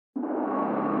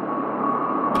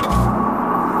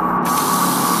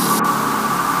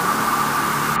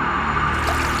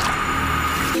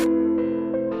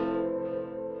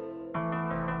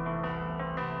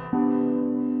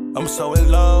so in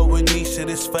love with NESHA,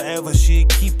 this forever. She a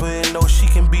keeper and know she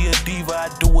can be a diva. I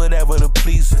do whatever to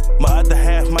please her. My other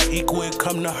half, my equal, it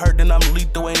come to her, then I'm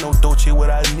lethal. Ain't no DOLCE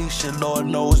without NESHA. Lord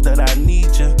knows that I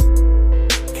need you.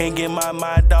 Can't get my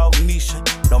mind off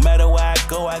NESHA. No matter where I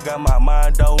go, I got my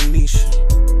mind on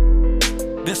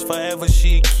NESHA. This forever,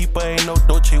 she a keeper. Ain't no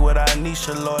DOLCE without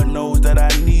NESHA. Lord knows that I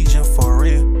need you for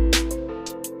real.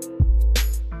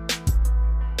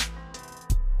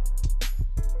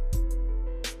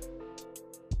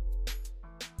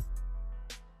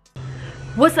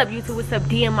 What's up, YouTube? What's up,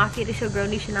 DM Mafia? This your girl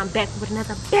NESHA, and I'm back with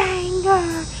another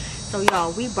banger. So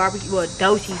y'all, we barbecue, well,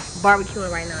 DOLCE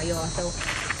barbecuing right now, y'all. So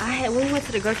when we went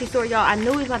to the grocery store, y'all, I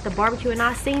knew we was about to barbecue, and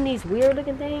I seen these weird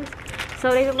looking things. So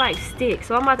they look like sticks.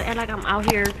 So I'm about to act like I'm out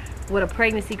here with a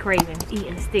pregnancy craving,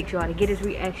 eating sticks, y'all. To get his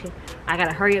reaction, I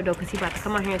gotta hurry up though, cause he about to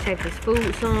come out here and check his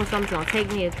food soon. So I'm gonna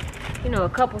take me, a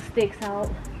couple sticks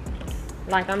out,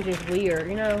 like I'm just weird,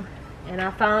 you know. And I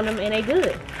found them, and they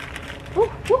good. Woo,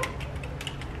 woo.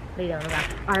 Lay down, okay.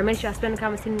 Alright, make sure I spend the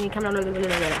comments in and come down.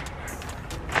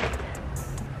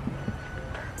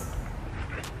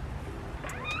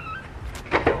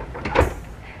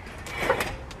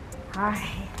 Alright.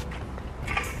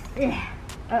 Yeah.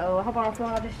 Uh-oh, I hope I don't fall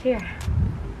out this chair.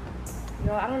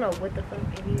 Yo, I don't know what the fuck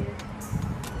it is.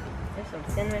 There's some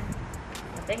cinnamon.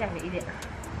 I think I can eat it.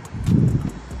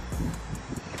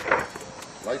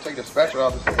 Why you take the spatula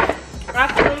out of this thing? I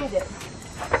cleaned it.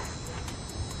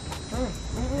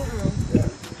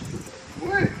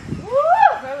 What? Woo!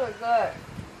 That looks good.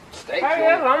 Steak? Hurry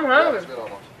up, I'm hungry.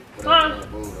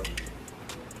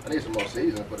 I need some more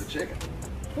seasoning for the chicken.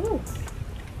 Ooh.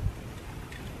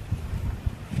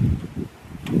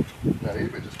 Now these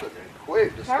bitches cooking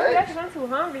quick. The Hurry up, steaks. 'cause I'm too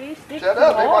hungry. These sticks Shut too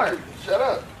up, hard. shut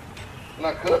up. I'm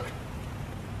not cooked.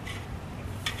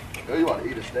 Yo, you want to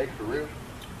eat a steak for real?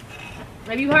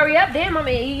 If you hurry up, then I'm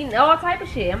eating all type of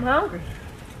shit. I'm hungry.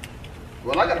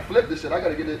 Well, I gotta flip this shit. I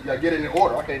gotta get it in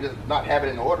order. I can't just not have it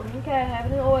in order. Okay, have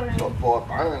it in order. So for a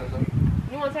burn or something.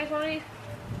 You want to taste one of these?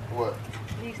 What?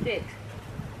 These sticks.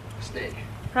 Steak.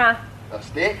 Huh? A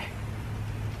stick?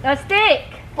 A stick.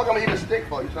 Fuck, I'm gonna eat a stick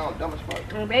for? You sound dumb as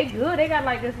fuck. They good. They got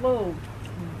like this little,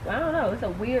 I don't know. It's a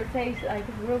weird taste. Like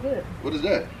it's real good. What is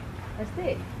that? A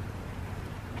stick.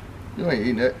 You ain't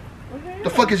eating that. Okay. The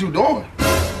fuck is you doing?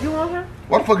 You want her?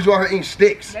 Why the fuck is you out here eating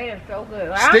sticks? They are so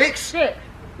good. Sticks? Sticks.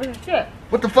 What's a stick?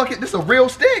 What the fuck is this? A real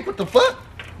stick? What the fuck?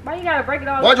 Why you gotta break it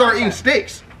all? Why you out here eating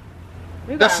sticks?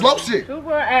 That's slow shit. Super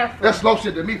That's slow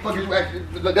shit to me. Fuck is you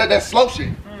actually? That's slow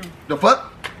shit. The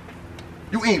fuck?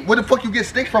 You eat? Where the fuck you get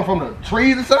sticks from? From the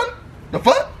trees or something? The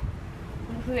fuck?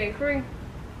 Cream.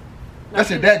 That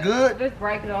shit that good? Just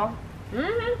break it off.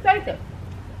 Taste it.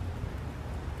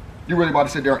 You really about to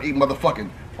sit there and eat motherfucking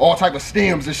all type of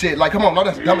stems and shit? Like, come on, no,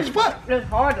 that's dumb as fuck. It's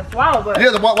hard to swallow, but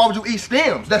yeah, why would you eat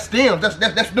stems? That's stems.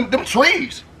 That's them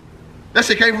trees. That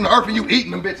shit came from the earth and you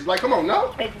eating them bitches. Like, come on,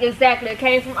 no. Exactly, it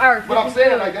came from earth. But I'm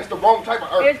saying, like, that's the wrong type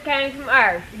of earth. It came from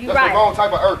earth. You that's right. the wrong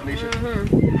type of earth,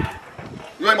 NESHA.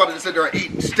 You ain't about to sit there and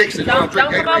eat sticks and don't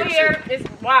drink come Gatorade over here. It's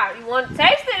why you want to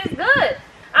taste it. It's good.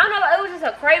 I don't know. It was just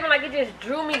a craving. Like it just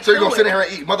drew me. So you gonna sit here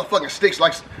and eat motherfucking sticks?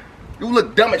 Like you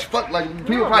look dumb as fuck. Like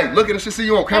people probably looking and shit, see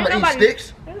you on camera eat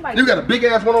sticks. You got a big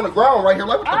ass one on the ground right here.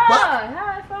 Like what the fuck?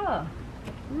 How it fall?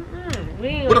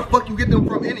 Where the fuck you get them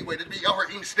from anyway? To be out here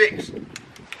eating sticks?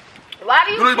 Why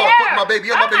do you care? You know about fucking my baby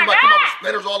up? My baby might come out with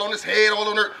splinters all on his head, all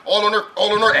on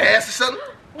her ass or something.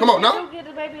 Come on, no?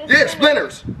 Yeah,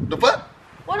 splinters. The fuck?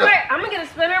 Well, right, I'm gonna get a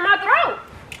splinter in my throat.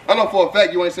 I know for a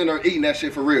fact you ain't sitting there eating that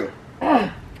shit for real.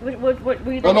 What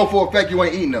you I know for a fact you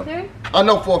ain't eating them. I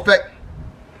know for a fact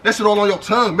that shit all on your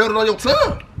tongue, melted on your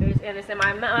tongue. And it's in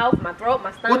my mouth, my throat,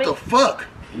 my stomach. What the fuck?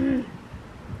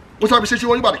 What type of shit you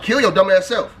want? You about to kill your dumb ass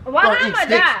self. Why am I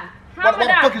die? Why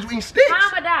the fuck is you eating sticks? How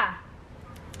am I die?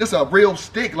 This a real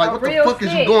stick. Like, what the fuck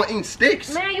is you doing eating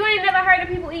sticks? Man, you ain't never heard of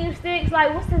people eating sticks?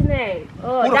 Like, what's his name?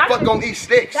 Who the fuck gonna eat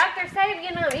sticks? Dr.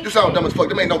 Sabian them eat. You sound dumb as fuck.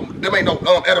 Them ain't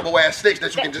no edible ass sticks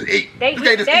that you can just eat. They're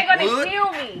gonna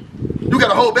kill me. You got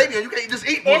a whole baby and you can't just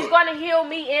eat wood. It's gonna heal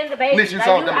me and the baby. NESHA, you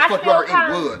sound dumb as fuck. You already eat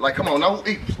wood. Like, come on now,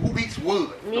 who eats wood?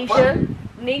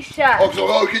 NESHA. Oh,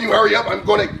 so can you hurry up?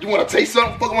 You wanna taste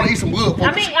something? Fuck, I wanna eat some wood.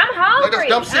 I mean, I'm hungry. Like, that's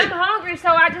dumb shit. I'm hungry, so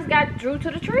I just got drew to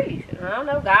the trees. I don't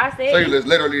know, God said. So you're just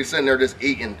literally sitting there just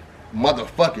eating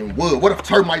motherfucking wood. What if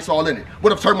termites all in it?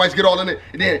 What if termites get all in it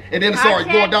and then it's already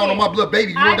going down on my little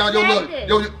baby, going down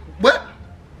your what?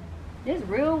 This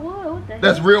real wood. What the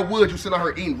That's heck? real wood. You sitting out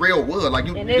here eating real wood. Like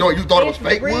you thought it was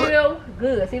fake wood? Real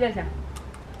good. See that?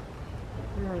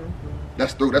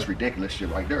 That's ridiculous shit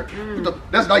right there.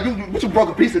 That's like you broke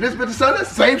a piece of this bitch, son. That's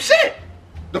the same shit.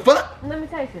 The fuck? Let me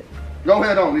taste it. Go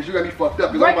ahead on, Nisha. You got me fucked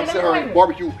up. Because I'm about to sit here and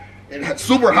barbecue and it's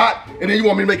super hot, and then you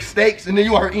want me to make steaks, and then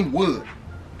you out here eating wood.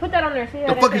 Put that on there. See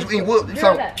the fuck is you eating wood? You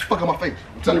sound fuck on my face.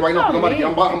 I'm telling you right now, I'm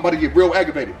about to get real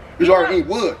aggravated. Because you already eating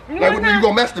wood. Like, you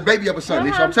gonna mess the baby up or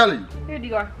something, Nisha. I'm telling you. Here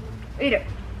you are. Eat it.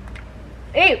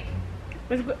 Eat.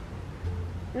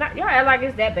 Y'all act like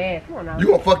it's that bad. Come on now. You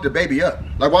gonna fuck the baby up.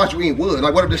 Like, why aren't you eating wood?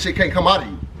 Like, what if this shit can't come out of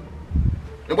you?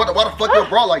 And why the fuck your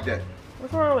bra like that?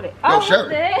 What's wrong with it? Your shirt.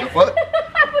 The fuck?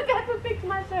 I forgot to fix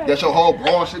my shirt. That's your whole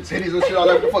bra shit, titties and shit all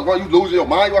that. What the fuck, bro? You losing your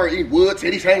mind? You already eating wood,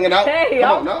 titties hanging out? Hey,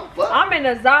 come on now. Fuck. I'm in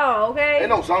the zone, okay? Ain't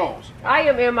no zones. I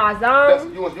am in my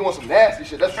zone. You want some nasty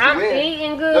shit. That's what you win. I'm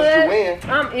eating good. That's what you win.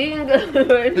 I'm eating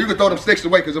good. You can throw them sticks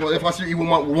away, because if I see you eat one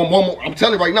more, I'm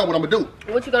telling you right now what I'm gonna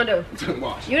do. What you gonna do?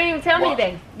 Watch. You didn't even tell me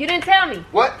anything. You didn't tell me.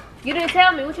 What? You didn't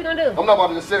tell me. What you gonna do? I'm not about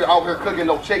to just sit out here cooking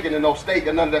no chicken and no steak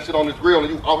and none of that shit on this grill, and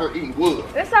you out here eating wood.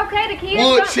 It's okay, the kids.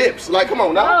 Wood chips. Like, come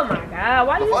on now. Oh my God,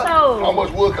 why you so? How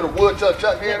much wood could a wood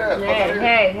chuck here and there?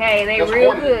 Hey, they that's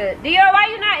real good. Dior, why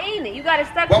you not eating it? You got it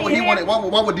stuck to your head.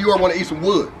 Why would Dior want to eat some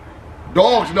wood?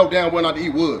 Dogs know damn well not to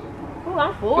eat wood. Ooh,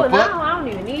 I'm full now. I don't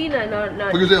even need nothing.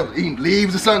 Because they're eating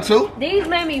leaves or something too? These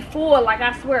made me full, like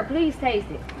I swear. Please taste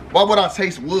it. Why would I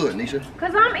taste wood, Nisha?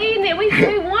 Because I'm eating it. We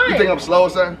won. You think I'm slow,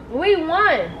 son? We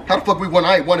won. How the fuck we won?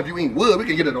 I ain't won if you eating wood. We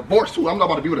can get a divorce too. I'm not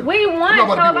about to be with a... We won. I'm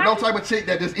not about to be with no type of chick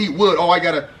that just eat wood. Oh, I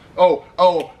gotta... Oh,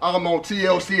 I'm on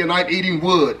TLC and I'm eating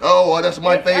wood. Oh, that's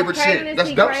my favorite shit.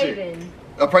 That's dumb shit.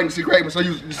 A pregnancy craving. So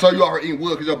you are eating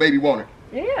wood because your baby wanted.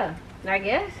 Yeah, I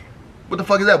guess. What the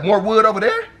fuck is that? More wood over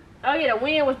there? Oh yeah, the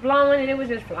wind was blowing and it was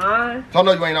just flying. So I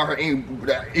know you ain't out here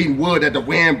eating wood that the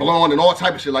wind blowing and all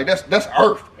type of shit. Like that's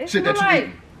earth shit that you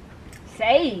eat.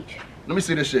 Sage. Let me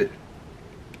see this shit.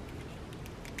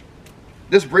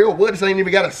 This real wood, this ain't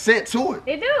even got a scent to it.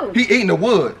 It do. He eating the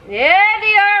wood. Yeah,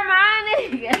 Dior, my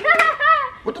nigga.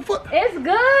 What the fuck? It's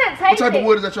good. Taste what type of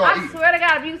wood is that y'all eat? I swear to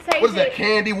God, if you taste it. What is that,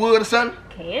 candy wood or something?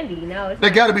 Candy, no. There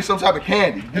gotta be some type of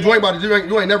candy. Cause you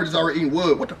ain't never just already eating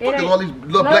wood. What the fuck is all these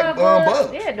little black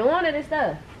bugs? Yeah, doing it and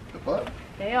stuff. The fuck?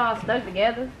 They all stuck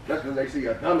together. That's because they see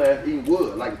a dumbass eating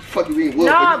wood. Like, the fuck you eating wood?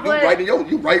 No, but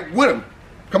you right with them.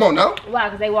 Come on now. Why?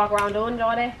 Because they walk around doing it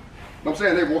all day? I'm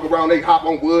saying they walk around, they hop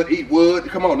on wood, eat wood.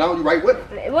 Come on now, you right with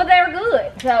them. Well, they were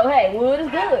good. So, hey, wood is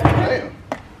good. Damn.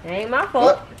 It ain't my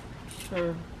fault.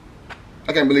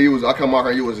 I can't believe I come out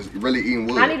here and you was just really eating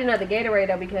wood. I need another Gatorade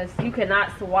though because you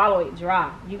cannot swallow it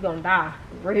dry. You gonna die.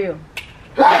 Real.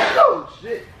 Oh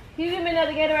shit. Can you give me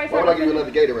another Gatorade? Why would I give you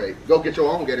another Gatorade? Go get your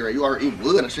own Gatorade. You already eating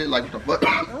wood and shit. Like, what the fuck?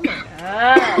 Oh my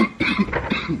God.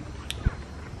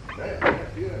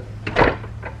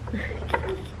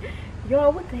 Yo,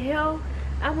 what the hell?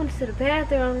 I went to the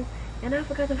bathroom and I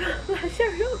forgot to put my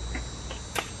shirt on.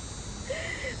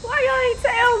 Why y'all ain't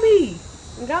tell me?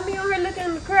 Got me on here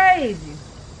looking crazy.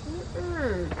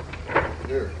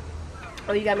 Here.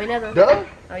 Oh, you got me another one? Duh.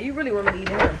 Oh, you really want me to eat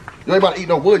it? You ain't about to eat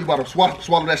no wood. You about to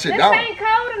swallow that shit down. This ain't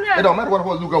cold enough. It don't matter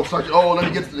what you go search. Oh, let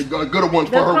me get the gooder ones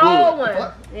for her wood. The cold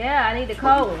one. Yeah, I need the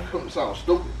cold one. Sounds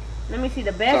stupid. Let me see.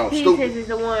 The best pieces is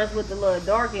the ones with the little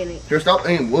dark in it. Here, stop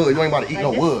eating wood. You ain't about to eat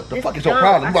no wood. The fuck is your dumb.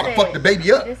 problem? You about to fuck the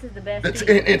baby up. This is the best.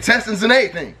 Intestines and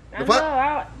everything. The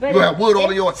fuck? You have wood all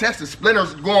in your intestines,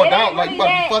 splinters going down. Like, you about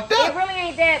to be fucked up. It really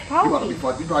ain't that potent. You about to be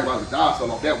fucked. You probably about to die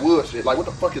something off that wood shit. Like, what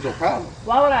the fuck is your problem?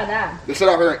 Why would I die? They sit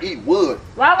out here and eat wood.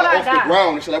 Why would I die? Off the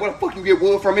ground and shit. Like, where the fuck you get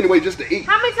wood from anyway just to eat?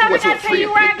 How many times did I tell you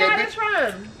where I got it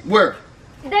from? Where?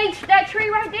 That tree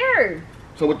right there.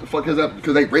 So what the fuck is that?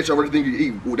 Because they rich over everything you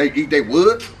eat. They eat their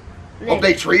wood? Off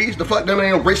they trees? The fuck? Them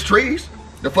ain't no rich trees?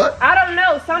 The fuck? I don't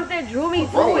know. Something drew me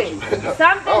to it.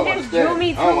 Something just drew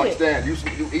me to it. I don't understand. You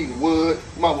eating wood.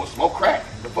 You might as well smoke crack.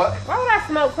 The fuck? Why would I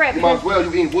smoke crack? You might as well. You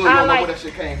eating wood. You don't know where that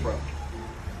shit came from.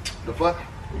 The fuck?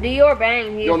 Dior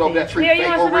bang. You don't know if that tree fake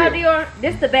or real. Dior?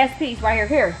 This is the best piece right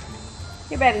here.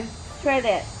 Here, baby. Try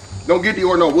that. Don't get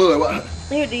Dior no wood.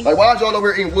 Here, D. Like, why's y'all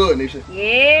over here eating wood, Nisha?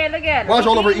 Yeah, look at it. Why's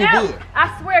y'all over here eating wood?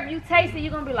 I swear, if you taste it, you're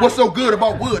going to be like... What's so good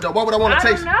about wood, though? Why would I want to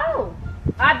taste it?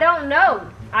 I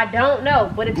don't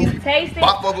know. But if you taste it...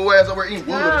 Bifocal ass over here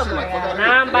eating wood and shit. Like,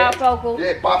 non-bifocal.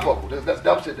 Yeah, bifocal. That's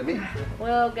dumb shit to me.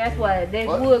 Well, guess what? This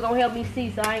wood going to help me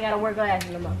see, so I ain't got to wear glasses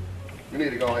no more. You need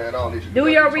to go ahead on, Nisha. Do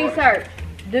your research.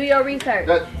 Do your research.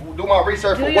 Do my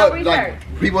research for what?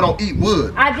 Like, people don't eat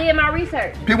wood. I did my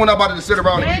research. People not about to sit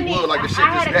around and eat wood like the shit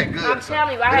is that good. I'm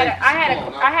telling you,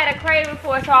 I had a craving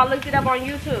for it, so I looked it up on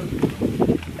YouTube.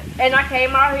 And I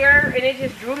came out here, and it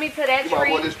just drew me to that tree.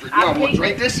 You might want to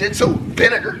drink this shit too.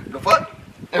 Vinegar, the fuck?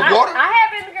 And water? I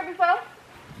had vinegar before.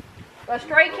 A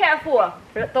straight cat for.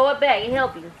 Throw it back and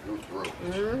help you.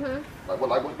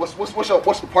 Like, what's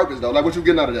the purpose though? Like, what you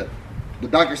getting out of that? The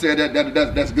doctor said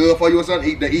that's good for you or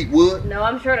something? Eat wood? No,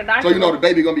 I'm sure the doctor. So you know the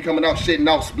baby gonna be coming out shitting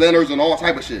out splinters and all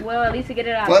type of shit. Well, at least to get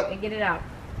it out. What? Get it out.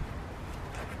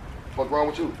 What's wrong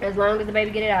with you? As long as the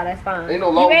baby get it out, that's fine. Ain't no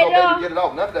long no baby get it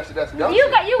out. None of that shit. That's dumb.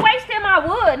 You wasting my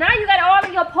wood. Now you got all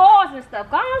of your paws and stuff.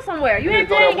 Go on somewhere. You ain't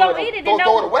gonna eat it. Then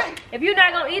throw it away. If you're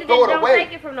not gonna eat it, then don't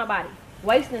take it from nobody.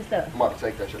 Wasting stuff. I'm about to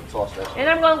take that shit and toss that shit. And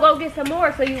I'm gonna go get some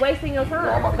more, so you wasting your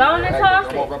time. No, go on and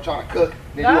toss it. I'm trying to cook.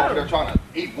 Then you over there trying to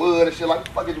eat wood and shit. Like, what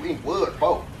the fuck is you eating wood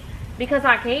for? Because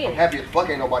I can. I'm happy as fuck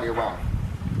ain't nobody around.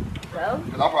 So?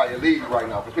 Because I'll probably leave you right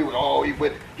now. Because people, oh, he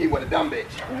with a dumb bitch.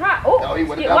 Right. Oh, no, he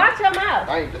with a dumb watch your mouth.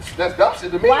 That's dumb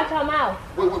shit to me. Watch your mouth.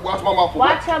 Watch my mouth for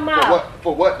watch your mouth.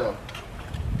 For what though?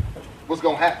 What's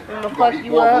gonna happen? I'm gonna fuck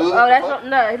you up. Wood? Oh, that's not,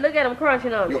 no. Look at him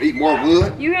crunching on me. You gonna eat more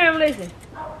wood? You hear him listen?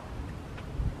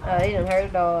 Oh, he done hurt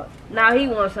the dog. Now he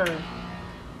wants some.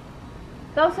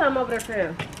 Throw something over there for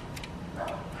him.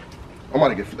 I'm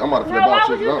about to flip out shit. Why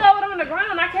would you throw it on the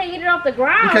ground? I can't eat it off the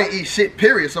ground. You can't eat shit,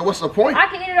 period. So what's the point? I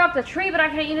can eat it off the tree, but I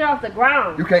can't eat it off the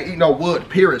ground. You can't eat no wood,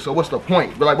 period. So what's the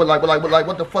point? But like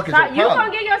what the fuck is your problem? You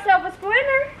gonna get yourself a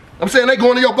splinter? I'm saying they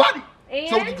going to your body. And?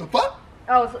 So what the fuck?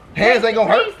 Oh, so hands ain't gonna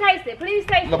hurt. Please taste it. Please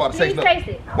taste it. Please taste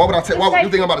it. Why would I taste? Why you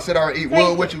think I'm about to sit down and eat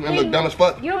wood with you and look dumb as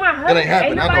fuck? You my husband. It ain't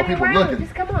happening. I know people looking.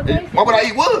 Just come on, taste it. Why would I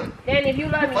eat wood? Then if you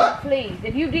love me, please.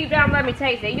 If you deep down let me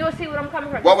taste it, you'll see what I'm coming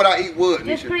from. Why would I eat wood?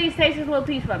 Just please taste this little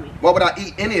piece for me. Why would I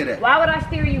eat any of that? Why would I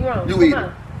steer you wrong? You eat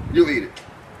it. You eat it.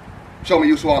 Show me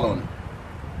you swallowing it.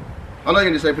 I know you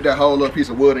didn't say put that whole little piece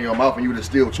of wood in your mouth and you just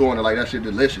still chewing it like that shit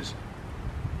delicious.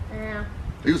 Yeah.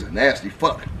 He was a nasty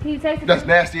fuck. Can you taste it? That's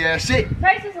nasty ass shit.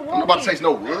 Taste this wood. I'm not about to taste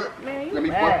no wood. Man, you let me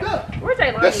fucked up. Where's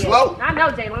Jaylani? That's slow. I know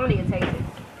Jaylani can taste it.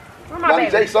 Where my Lonnie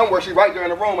baby? J somewhere. She right there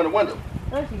in the room in the window.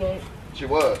 No, she ain't. She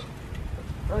was.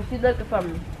 Oh, she looking for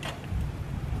me.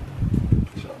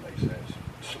 That makes sense.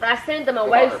 I sent them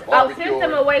away. I sent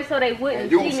them away so they wouldn't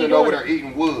and you see me sitting over there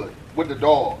eating wood with the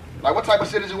dog. Like, what type of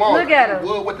shit is you want? Look at him.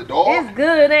 Wood with the dog? It's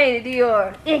good, ain't it,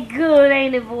 Dior? It's good,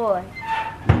 ain't it, boy?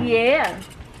 Yeah.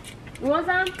 You want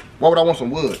some? Why would I want some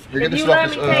wood? Here, get this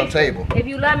off this table. If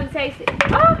you let me taste it.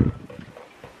 Oh.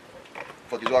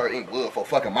 Fuck, you already eating wood for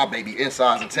fucking my baby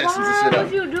insides and intestines and shit. Why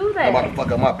would you do that? I'm about to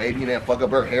fuck up my baby and then fuck up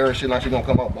her hair and shit like she gonna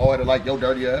come out bald-headed like your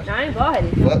dirty ass. I ain't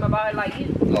bald-headed. I'm bald-headed like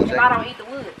you. No, if I don't eat the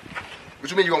wood. What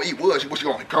you mean you gonna eat wood? What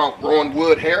you gonna come growing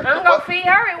wood hair? I'm gonna feed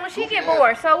her when she get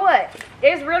bored. So what?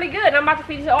 It's really good. I'm about to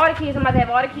feed it to all the kids. I'm about to have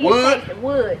all the kids taste it.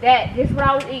 Wood. This is what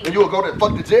I was eating. And you will go to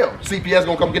fuck the jail. CPS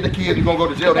gonna come get the kids. You gonna go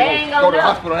to jail. They gonna go to the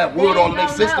hospital and have wood all in their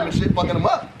system and shit, fucking them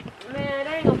up. Man,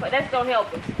 they ain't gonna. That's gonna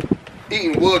help us.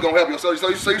 Eating wood gonna help you. So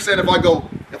you said if I go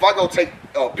take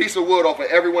a piece of wood off of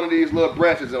every one of these little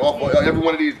branches and off of every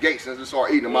one of these gates and just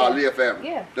start eating them, I'll live forever.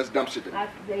 Yeah. That's dumb shit to me.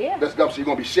 Yeah. That's dumb shit. You're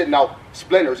gonna be shitting out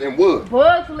splinters and wood.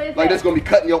 Bugs live like that's gonna be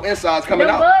cutting your insides coming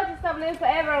out. Bugs and stuff live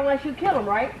forever unless you kill them,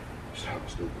 right?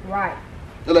 Stupid. Right.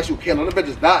 Unless you kill them, the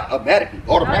bitches die automatically.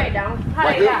 Automatically. How they don't? How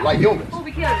they die? Like humans. Who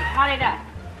be killing them? How they die?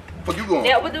 Fuck you going?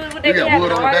 Yeah, what they you got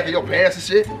wood on the back of your pants and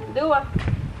shit? Do I?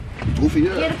 Goofy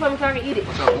ass. Get it from me so I can eat it.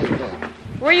 What's up? Where you going?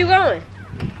 Where you going?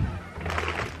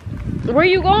 Where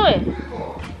you going?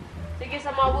 To get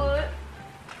some more wood?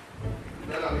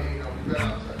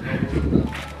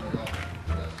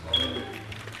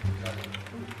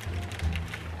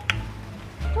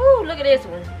 Ooh, look at this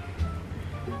one.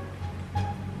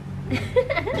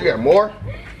 You got more?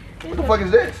 What the fuck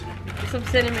is this? Some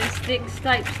cinnamon sticks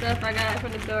type stuff I got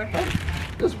from the store.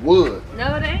 This wood.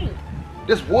 No, it ain't.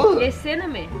 This wood. It's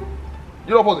cinnamon.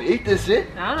 You don't supposed to eat this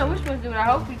shit? I don't know what you're supposed to do, but I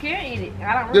hope you can eat it.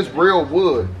 I don't. This real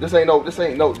wood. This ain't no. This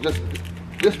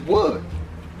wood.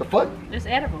 The fuck? It's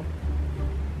edible.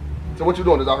 So what you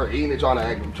doing? Is out here eating it, trying to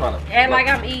act like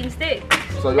I'm eating sticks.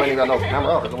 So you ain't even got no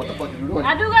camera out. So what the fuck are you doing?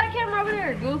 I do got a camera over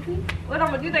there, goofy.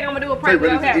 What you think I'm gonna do a They prank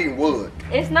really with just eating wood.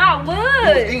 It's not wood.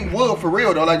 You was eating wood for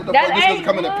real though. Like what the fuck? This doesn't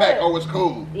come in a pack. Oh, it's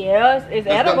cool. Yes, it's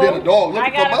edible. Then a dog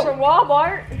I got it from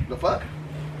Walmart. The fuck?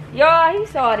 Y'all, he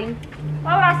salty.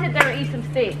 Why would I sit there and eat some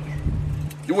sticks?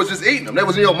 You was just eating them. They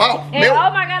was in your mouth. And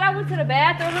oh my god, I went to the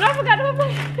bathroom and I forgot to put my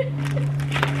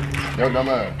Yo, dumb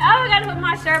ass. I forgot to put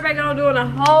my shirt back on doing a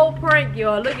whole prank,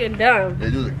 y'all. Looking dumb.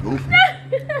 They just a goofy.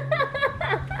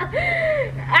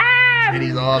 Ah,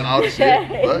 titties all out and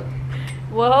shit. What?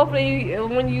 Well, hopefully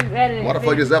when you edit it. Why the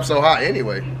fuck is up so high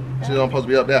anyway? She don't supposed to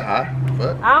be up that high.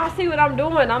 Fuck. I don't see what I'm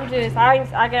doing. I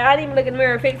didn't even look in the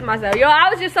mirror and fix myself. Yo, I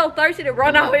was just so thirsty to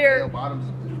run out here. Bottoms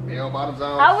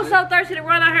on. I was so thirsty to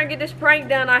run out here and get this prank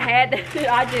done. I had to.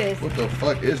 What the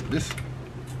fuck is this?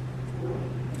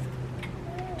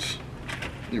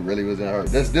 He really was in her.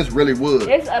 This really wood.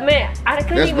 It's man. I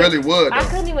couldn't That's even. really wood. Though. I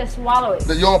couldn't even swallow it.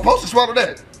 You don't supposed to swallow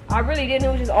that. I really didn't.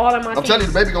 It was just all in my teeth. I'm telling you,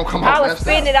 the baby gonna come out. I was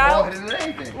spitting it out.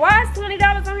 Anything. Why is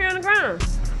 $20 on here on the ground?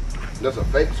 That's a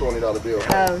fake $20 bill.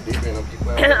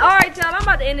 Alright, y'all. I'm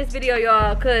about to end this video,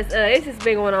 y'all, because it's just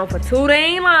been going on for too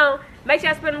dang long. Make sure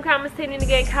y'all spend them comments, in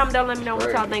again. Comment down, let me know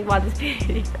what y'all think about this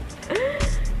video.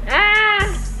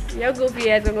 Your goofy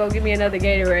ass gonna go give me another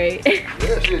Gatorade.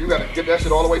 Yeah, shit, you gotta get that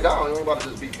shit all the way down. You ain't about to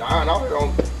just be dying out here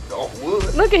on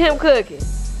wood. Look at him cooking.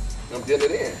 I'm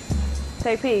getting it in.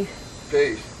 Say peace.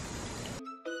 Peace.